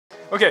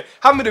Okay,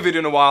 haven't made a video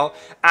in a while,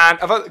 and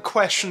I've had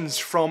questions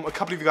from a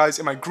couple of you guys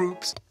in my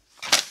groups.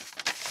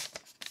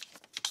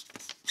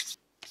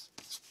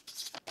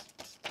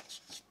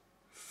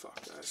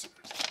 Fuck guys.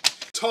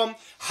 Tom,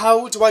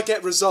 how do I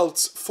get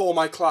results for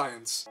my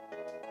clients?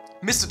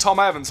 Mr. Tom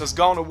Evans has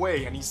gone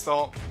away and he's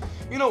thought,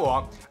 you know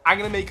what, I'm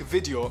gonna make a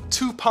video,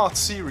 2-part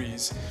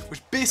series,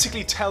 which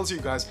basically tells you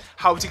guys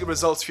how to get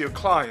results for your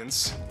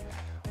clients.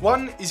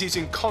 1 is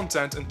using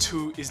content and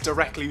 2 is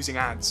directly using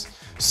ads.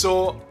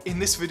 So in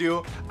this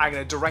video, I'm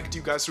gonna direct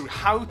you guys through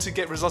how to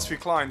get results for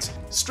your clients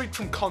straight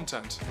from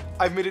content.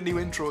 I've made a new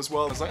intro as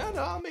well. I was like, oh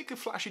no, I'll make a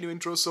flashy new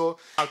intro, so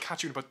I'll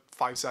catch you in about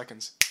 5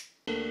 seconds.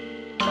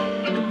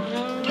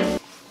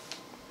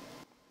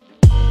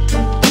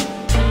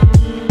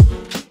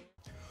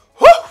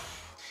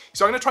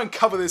 So I'm going to try and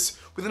cover this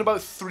within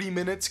about 3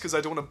 minutes because I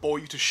don't want to bore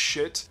you to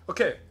shit.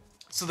 Okay,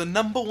 so the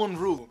 #1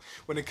 rule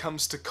when it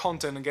comes to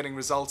content and getting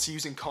results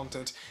using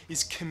content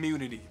is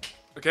community.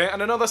 Okay,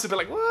 and I know that's a bit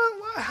like,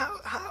 what,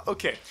 how?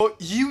 Okay, but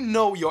you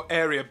know your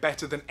area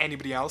better than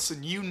anybody else,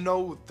 and you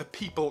know the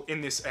people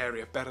in this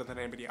area better than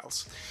anybody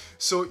else.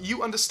 So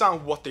you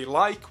understand what they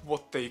like,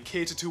 what they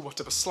cater to, what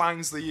type of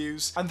slangs they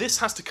use, and this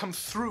has to come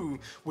through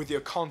with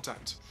your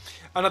content.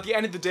 And at the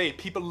end of the day,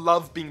 people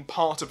love being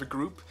part of a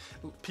group.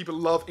 People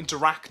love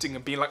interacting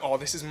and being like, oh,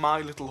 this is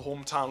my little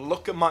hometown.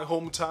 Look at my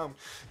hometown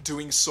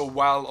doing so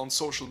well on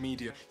social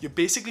media. You're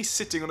basically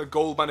sitting on a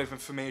gold mine of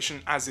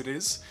information as it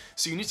is.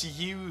 So you need to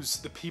use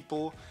the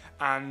people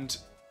and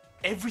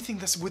everything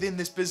that's within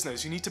this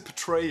business. You need to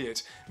portray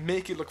it,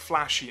 make it look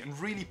flashy, and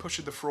really push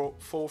it to the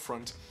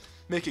forefront.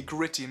 Make it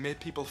gritty and make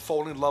people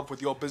fall in love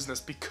with your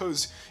business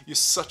because you're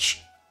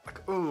such...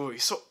 like, oh, you're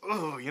so,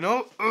 oh, you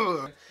know?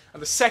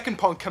 And the second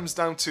point comes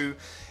down to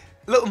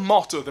a little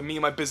motto that me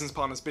and my business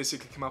partners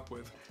basically come up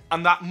with.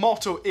 And that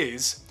motto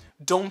is,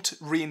 don't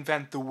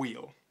reinvent the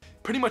wheel.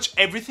 Pretty much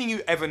everything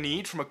you ever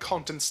need from a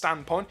content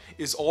standpoint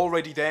is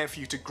already there for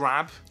you to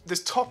grab.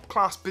 There's top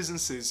class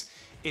businesses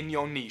in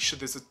your niche.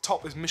 There's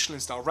Michelin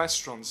star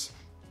restaurants.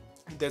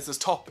 There's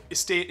top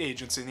estate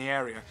agents in the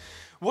area.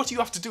 What you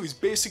have to do is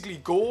basically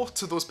go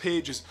to those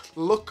pages,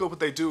 look at what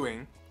they're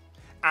doing,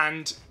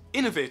 and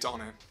innovate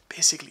on it.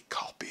 Basically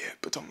copy it,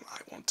 but I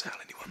won't tell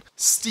anyone.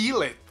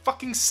 Steal it.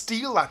 Fucking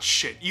steal that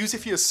shit. Use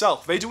it for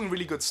yourself. They're doing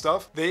really good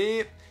stuff.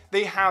 They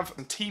have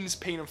teams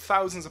paying them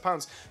thousands of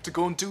pounds to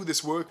go and do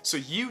this work. So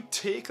you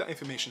take that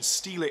information,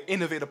 steal it,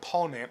 innovate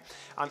upon it,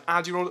 and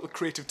add your own little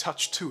creative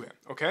touch to it,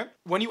 okay?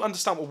 When you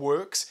understand what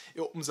works,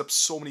 it opens up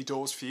so many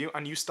doors for you,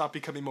 and you start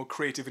becoming more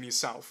creative in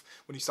yourself.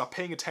 When you start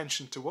paying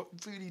attention to what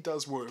really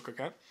does work,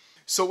 okay?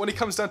 So when it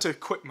comes down to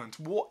equipment,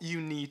 what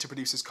you need to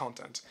produce this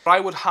content, I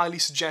would highly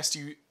suggest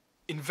you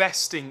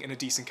investing in a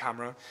decent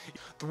camera.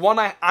 The one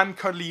I'm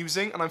currently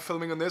using, and I'm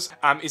filming on this,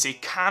 is a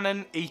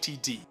Canon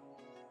 80D.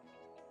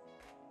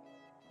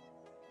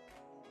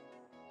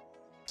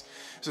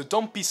 So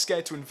don't be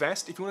scared to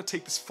invest. If you want to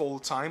take this full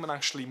time and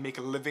actually make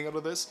a living out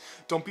of this,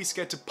 don't be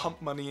scared to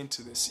pump money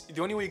into this.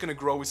 The only way you're going to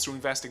grow is through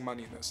investing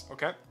money in this,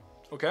 okay?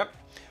 Okay?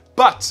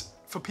 But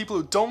for people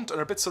who don't and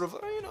are a bit sort of,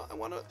 oh, you know, I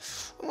want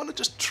to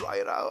just try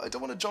it out. I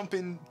don't want to jump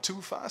in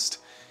too fast.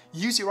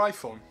 Use your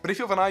iPhone. But if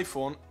you have an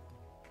iPhone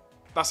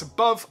that's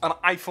above an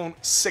iPhone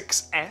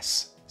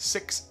 6S,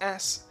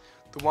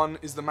 the one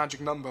is the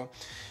magic number,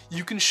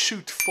 you can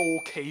shoot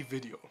 4K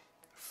video.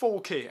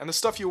 4K, and the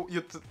stuff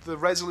the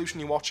resolution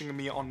you're watching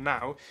me on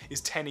now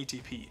is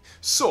 1080p.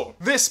 So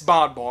this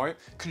bad boy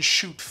can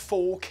shoot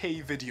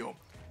 4K video.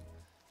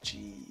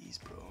 Jeez,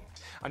 bro.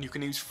 And you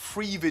can use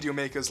free video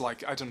makers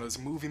like, I don't know, there's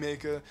Movie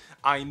Maker,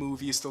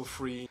 iMovie is still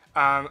free.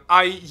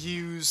 I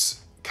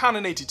use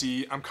Canon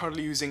 80D. I'm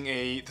currently using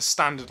the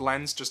standard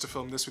lens just to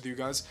film this with you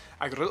guys.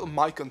 I got a little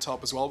mic on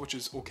top as well, which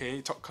is okay.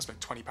 It costs about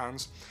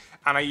 £20.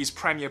 And I use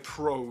Premiere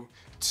Pro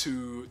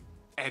to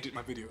edit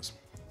my videos.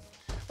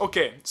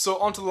 Okay, so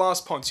on to the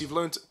last point. So you've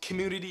learned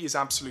community is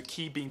absolute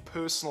key, being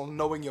personal,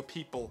 knowing your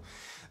people.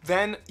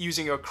 Then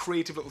using your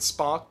creative little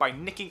spark by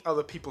nicking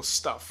other people's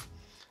stuff.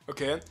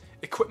 Okay,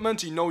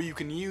 equipment, you know you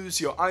can use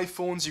your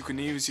iPhones, you can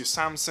use your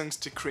Samsungs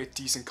to create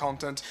decent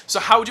content. So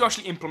how do you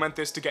actually implement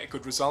this to get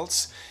good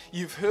results?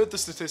 You've heard the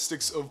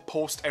statistics of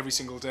post every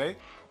single day.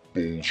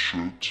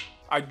 Bullshit.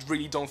 I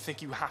really don't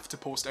think you have to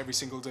post every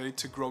single day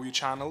to grow your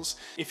channels.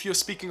 If you're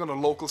speaking on a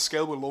local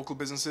scale with local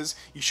businesses,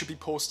 you should be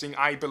posting,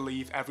 I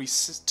believe, every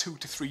 2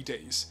 to 3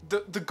 days.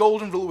 The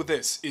golden rule with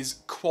this is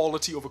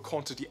quality over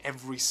quantity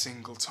every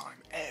single time.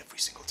 Every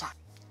single time.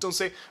 Don't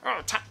say,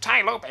 oh,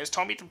 Ty Lopez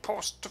told me to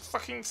post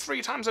fucking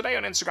 3 times a day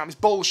on Instagram. It's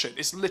bullshit.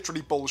 It's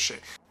literally bullshit.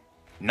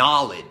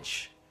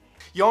 Knowledge.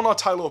 You're not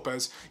Ty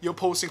Lopez. You're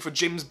posting for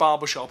Jim's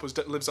Barbershop, who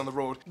lives on the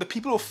road. The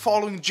people who are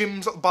following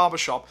Jim's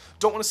barbershop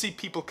don't want to see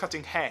people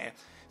cutting hair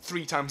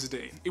 3 times a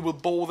day. It will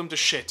bore them to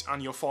shit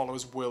and your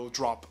followers will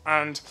drop.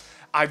 And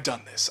I've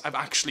done this. I've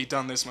actually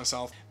done this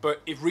myself.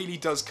 But it really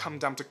does come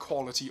down to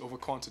quality over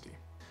quantity.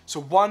 So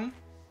 1,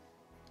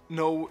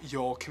 know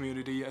your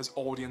community, as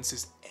audience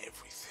is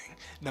everything.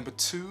 Number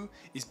 2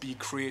 is be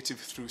creative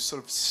through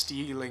sort of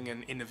stealing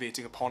and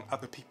innovating upon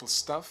other people's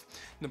stuff.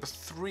 Number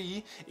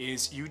 3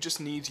 is you just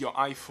need your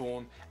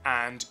iPhone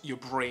and your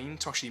brain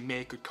to actually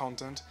make good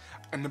content.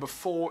 And number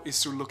 4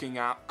 is through looking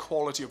at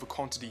quality over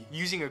quantity,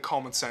 using a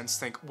common sense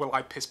think, will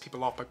I piss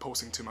people off by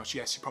posting too much?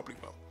 Yes, you probably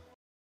will.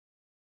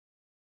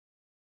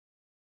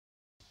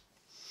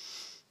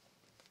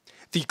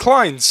 The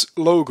client's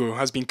logo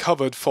has been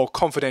covered for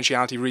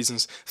confidentiality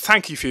reasons.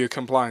 Thank you for your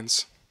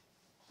compliance.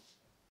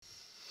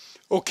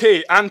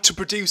 Okay, and to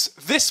produce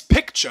this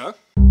picture,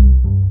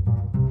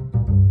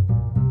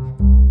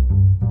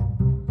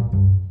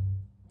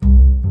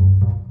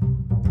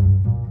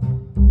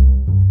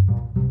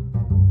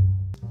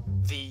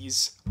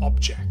 these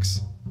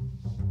objects.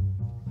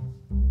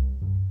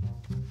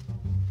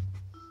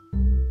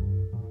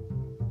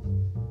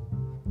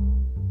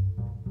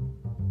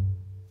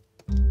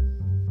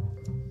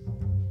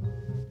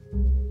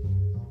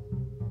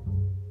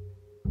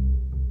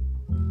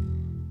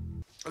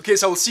 Okay,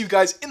 so I will see you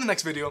guys in the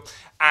next video,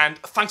 and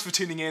thanks for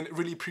tuning in.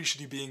 Really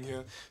appreciate you being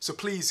here. So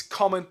please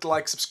comment,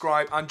 like,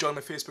 subscribe, and join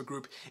my Facebook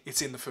group.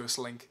 It's in the first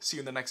link. See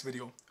you in the next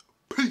video.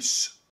 Peace!